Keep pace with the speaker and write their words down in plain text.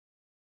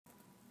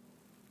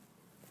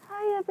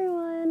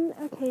everyone!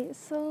 Okay,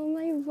 so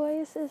my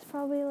voice is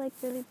probably like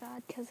really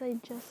bad because I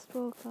just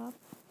woke up.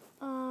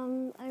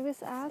 I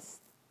was asked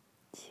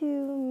to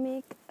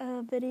make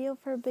a video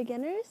for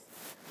beginners,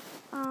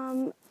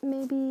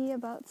 maybe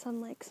about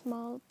some like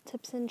small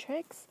tips and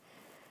tricks.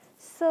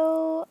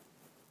 So,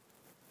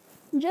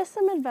 just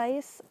some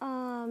advice,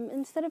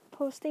 instead of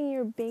posting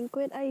your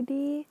Banquet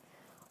ID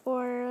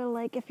or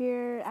like if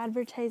you're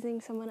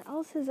advertising someone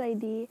else's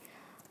ID,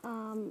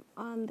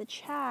 on the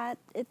chat,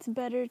 it's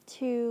better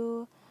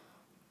to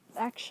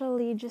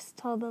actually just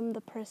tell them the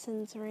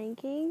person's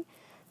ranking.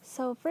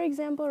 So for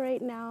example,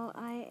 right now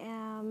I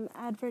am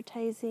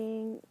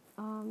advertising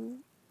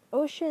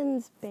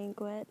Ocean's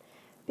Banquet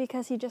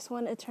because he just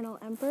won Eternal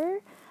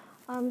Emperor.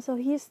 So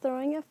he's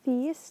throwing a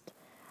feast.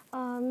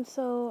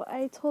 So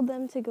I told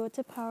them to go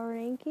to Power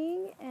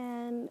Ranking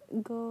and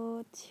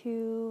go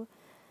to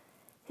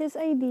his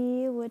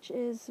ID, which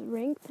is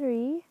rank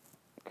 3.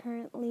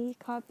 Currently,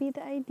 copy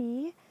the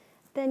ID.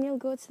 Then you'll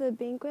go to the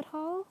banquet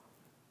hall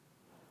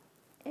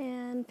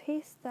and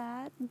paste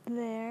that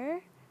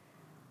there.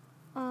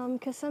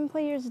 Because some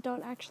players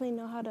don't actually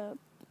know how to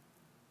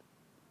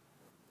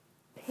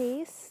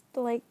paste,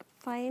 like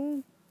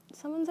find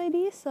someone's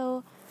ID.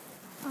 So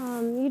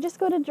you just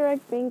go to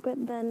direct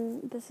banquet,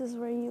 then this is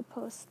where you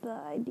post the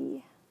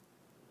ID.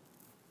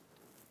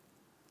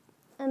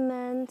 And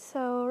then,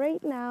 so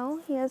right now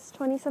he has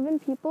 27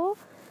 people.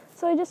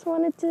 So I just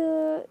wanted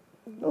to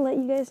let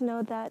you guys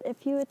know that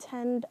if you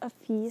attend a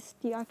feast,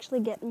 you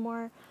actually get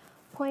more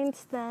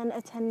points than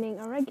attending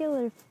a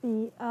regular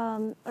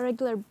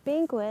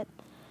banquet.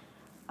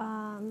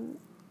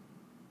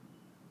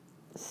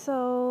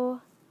 So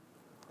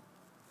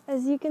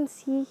as you can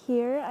see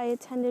here, I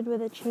attended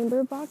with a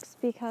chamber box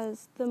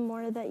because the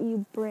more that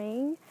you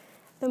bring,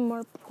 the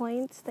more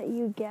points that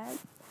you get.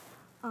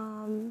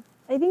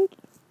 I think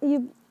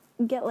you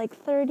get like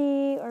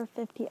 30 or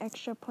 50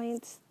 extra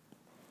points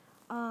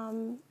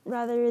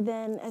rather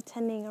than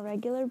attending a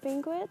regular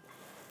banquet.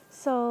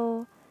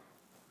 So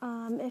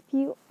if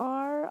you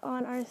are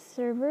on our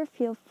server,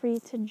 feel free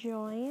to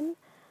join.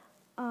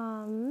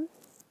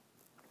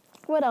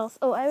 What else?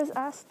 Oh, I was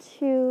asked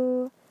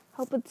to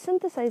help with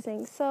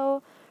synthesizing.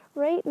 So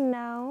right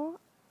now,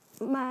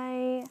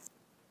 my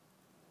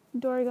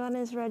Dorgon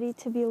is ready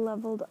to be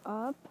leveled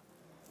up.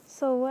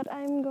 So what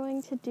I'm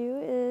going to do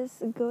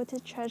is go to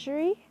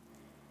Treasury,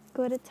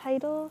 go to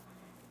Title,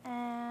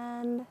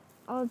 and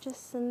I'll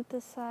just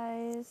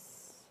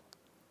synthesize.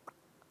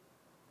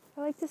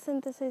 I like to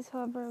synthesize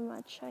however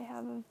much I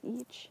have of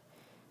each.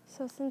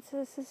 So since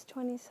this is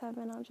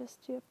 27, I'll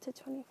just do up to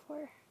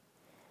 24.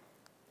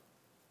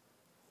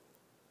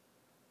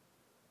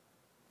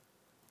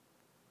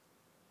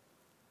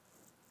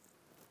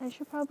 I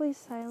should probably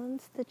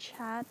silence the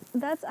chat.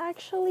 That's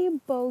actually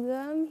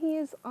Bogum. He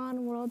is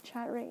on World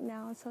Chat right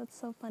now, so it's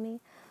so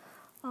funny.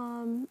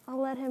 I'll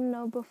let him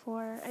know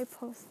before I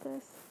post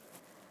this.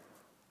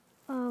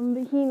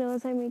 But he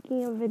knows I'm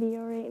making a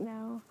video right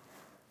now.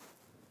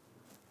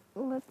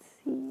 Let's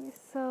see.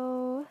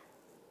 So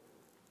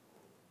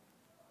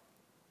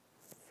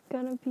it's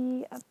gonna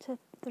be up to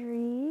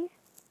 3.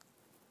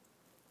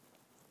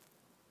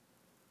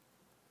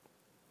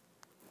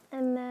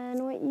 And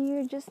then what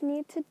you just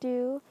need to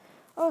do,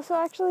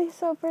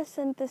 so for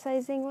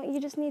synthesizing, what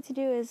you just need to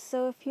do is,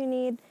 so if you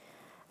need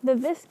the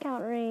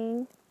Viscount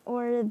ring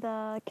or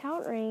the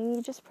Count ring,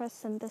 you just press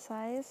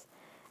synthesize,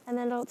 and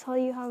then it'll tell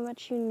you how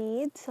much you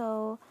need.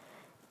 So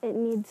it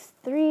needs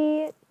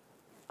 3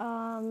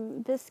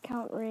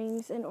 Viscount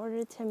rings in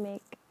order to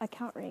make a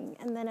Count ring,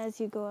 and then as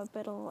you go up,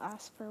 it'll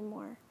ask for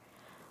more.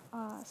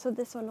 So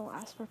this one will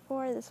ask for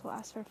 4, this will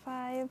ask for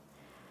 5.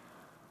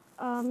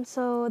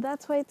 So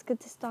that's why it's good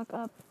to stock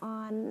up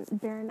on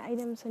Baron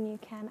items when you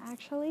can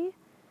actually.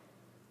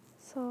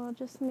 So I'll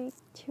just make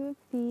 2 of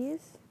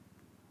these.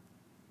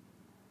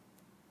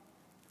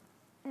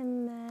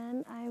 And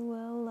then I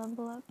will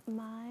level up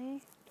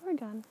my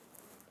Dorgon.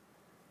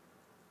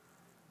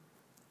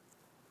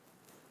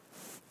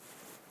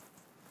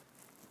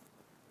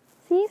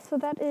 See, so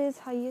that is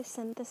how you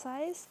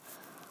synthesize.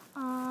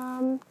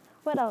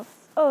 What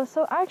else? Oh,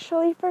 so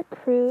actually for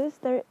crews,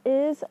 there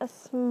is a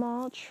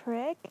small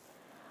trick.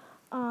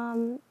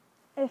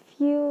 If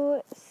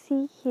you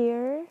see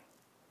here,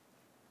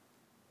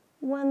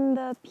 when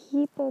the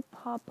people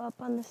pop up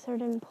on the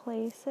certain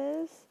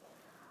places,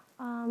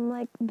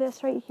 like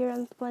this right here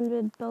on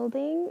Splendid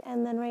Building,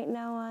 and then right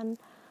now on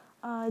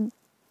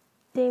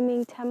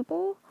Daming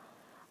Temple,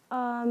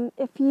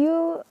 if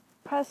you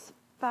press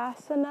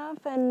fast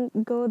enough and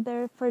go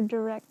there for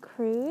direct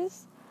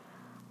cruise,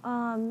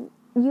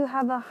 you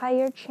have a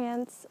higher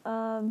chance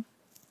of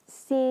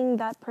seeing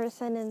that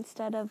person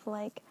instead of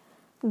like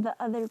the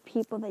other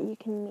people that you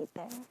can meet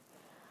there.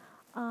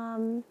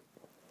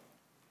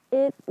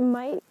 It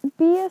might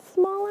be a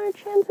smaller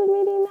chance of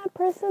meeting that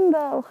person,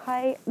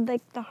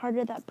 the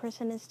harder that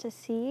person is to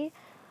see.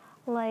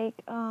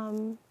 Like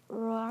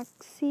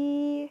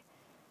Roxy,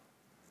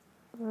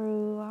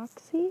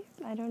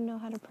 I don't know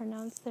how to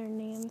pronounce their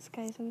names,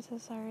 guys, I'm so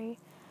sorry.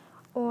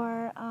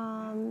 Or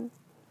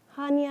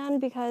Hanyang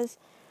because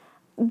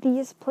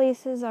these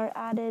places are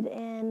added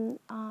in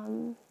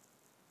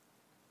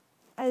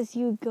as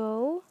you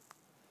go.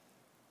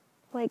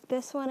 Like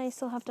this one I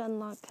still have to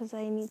unlock because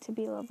I need to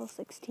be level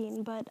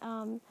 16, but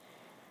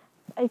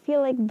I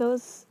feel like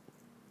those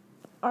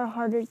are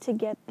harder to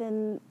get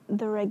than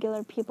the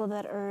regular people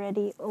that are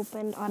already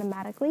opened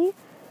automatically.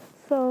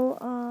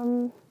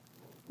 So,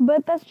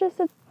 but that's just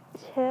a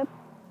tip.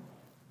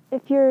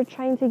 If you're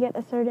trying to get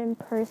a certain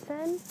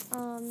person,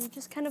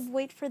 just kind of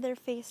wait for their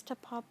face to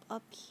pop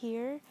up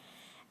here,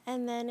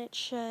 and then it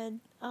should,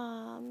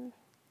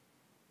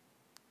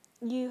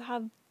 you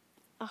have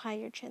a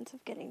higher chance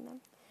of getting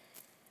them.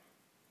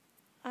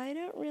 I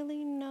don't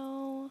really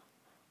know.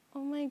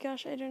 Oh my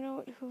gosh, I don't know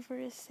what Hoover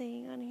is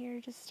saying on here.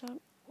 Just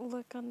don't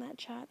look on that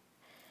chat.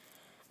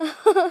 I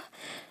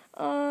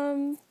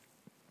don't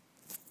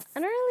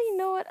really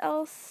know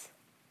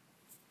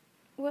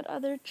what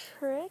other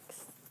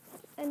tricks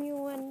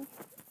anyone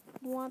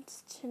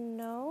wants to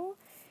know.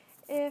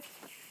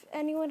 If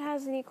anyone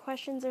has any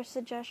questions or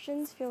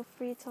suggestions, feel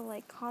free to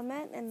like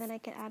comment and then I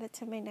can add it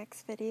to my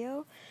next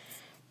video.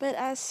 But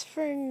as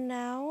for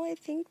now, I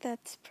think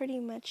that's pretty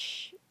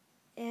much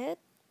it.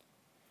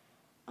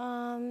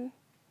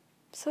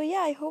 So yeah,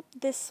 I hope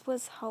this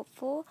was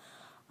helpful.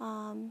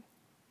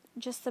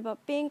 Just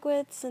about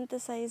Banquet,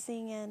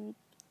 synthesizing, and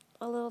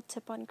a little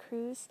tip on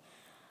cruise.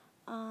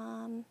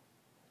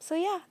 So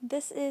yeah,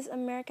 this is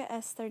America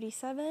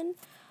S37.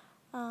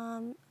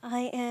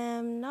 I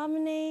am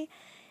Nominee,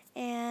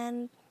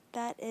 and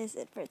that is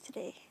it for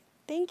today.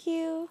 Thank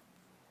you.